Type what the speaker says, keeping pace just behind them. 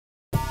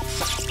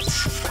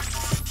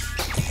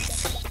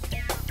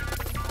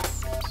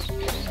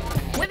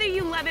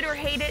Love it or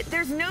hate it,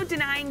 there's no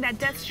denying that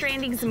Death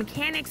Stranding's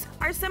mechanics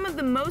are some of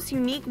the most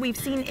unique we've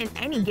seen in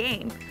any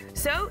game.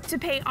 So, to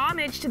pay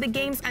homage to the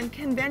game's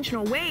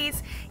unconventional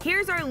ways,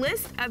 here's our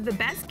list of the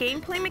best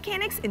gameplay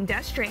mechanics in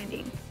Death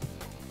Stranding.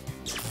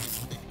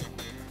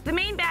 The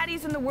main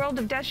baddies in the world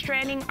of Death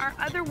Stranding are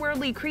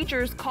otherworldly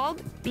creatures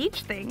called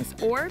beach things,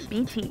 or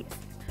BTs.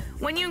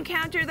 When you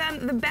encounter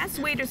them, the best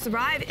way to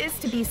survive is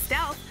to be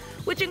stealth,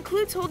 which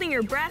includes holding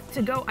your breath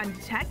to go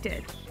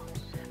undetected.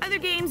 Other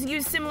games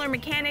use similar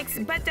mechanics,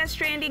 but Death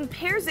Stranding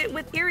pairs it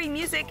with eerie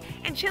music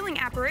and chilling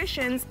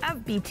apparitions of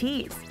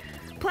BTs.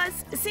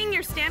 Plus, seeing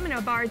your stamina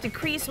bar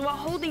decrease while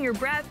holding your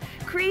breath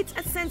creates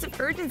a sense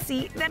of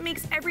urgency that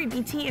makes every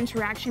BT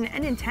interaction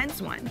an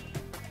intense one.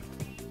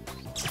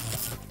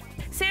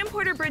 Sam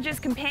Porter Bridges'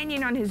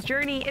 companion on his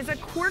journey is a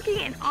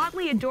quirky and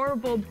oddly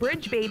adorable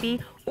bridge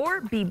baby,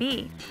 or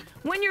BB.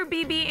 When your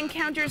BB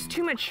encounters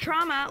too much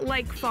trauma,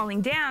 like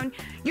falling down,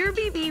 your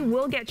BB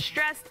will get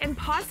stressed and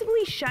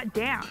possibly shut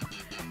down.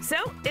 So,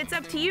 it's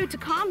up to you to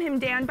calm him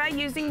down by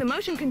using the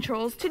motion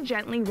controls to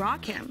gently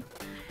rock him.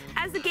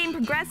 As the game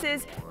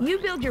progresses, you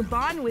build your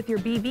bond with your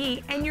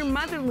BB and your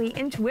motherly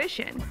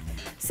intuition.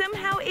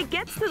 Somehow, it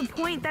gets to the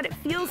point that it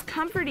feels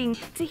comforting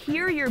to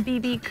hear your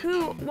BB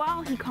coo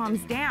while he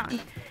calms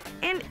down.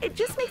 And it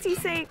just makes you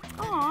say,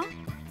 "Aw."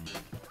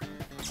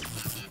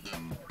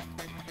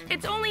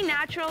 It's only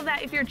natural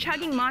that if you're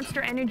chugging Monster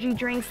Energy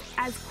drinks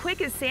as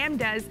quick as Sam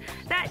does,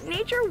 that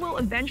nature will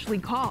eventually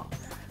call.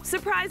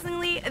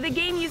 Surprisingly, the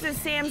game uses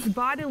Sam's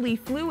bodily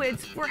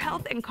fluids for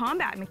health and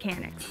combat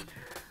mechanics.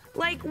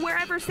 Like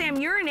wherever Sam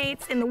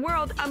urinates in the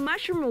world, a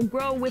mushroom will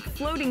grow with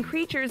floating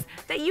creatures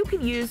that you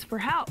could use for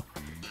health.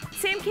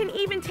 Sam can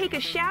even take a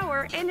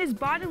shower, and his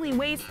bodily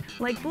waste,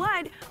 like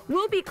blood,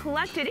 will be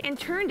collected and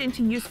turned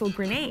into useful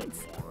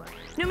grenades.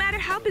 No matter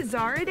how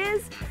bizarre it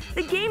is,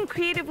 the game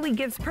creatively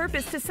gives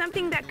purpose to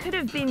something that could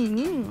have been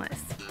meaningless.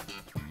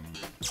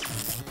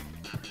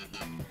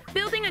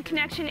 Building a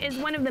connection is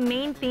one of the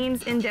main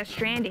themes in Death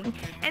Stranding,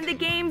 and the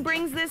game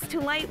brings this to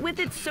light with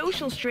its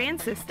social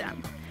strand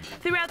system.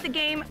 Throughout the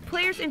game,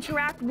 players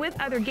interact with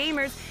other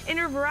gamers in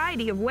a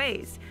variety of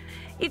ways.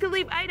 You can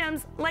leave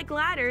items, like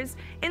ladders,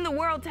 in the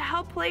world to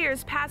help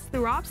players pass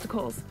through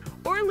obstacles,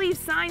 or leave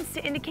signs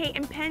to indicate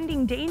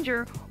impending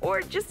danger,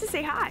 or just to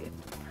say hi.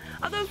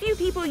 Although few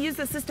people use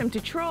the system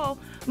to troll,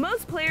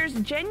 most players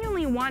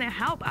genuinely want to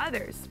help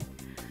others.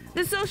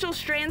 The social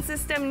strand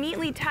system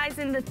neatly ties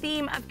in the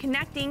theme of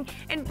connecting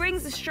and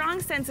brings a strong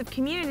sense of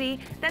community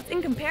that's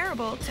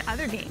incomparable to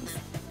other games.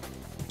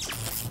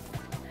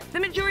 The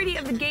majority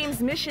of the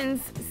game's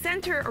missions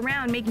center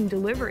around making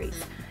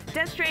deliveries.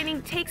 Death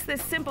Stranding takes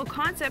this simple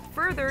concept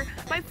further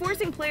by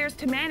forcing players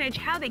to manage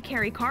how they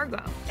carry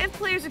cargo. If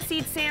players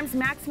exceed Sam's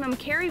maximum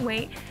carry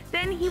weight,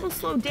 then he will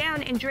slow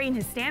down and drain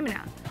his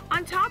stamina.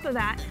 On top of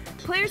that,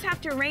 players have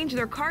to arrange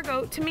their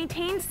cargo to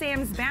maintain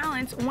Sam's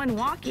balance when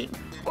walking,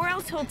 or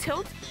else he'll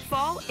tilt,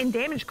 fall, and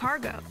damage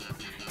cargo.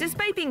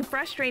 Despite being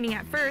frustrating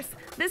at first,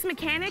 this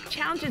mechanic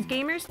challenges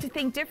gamers to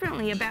think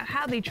differently about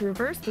how they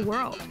traverse the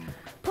world.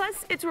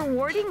 Plus, it's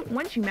rewarding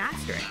once you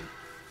master it.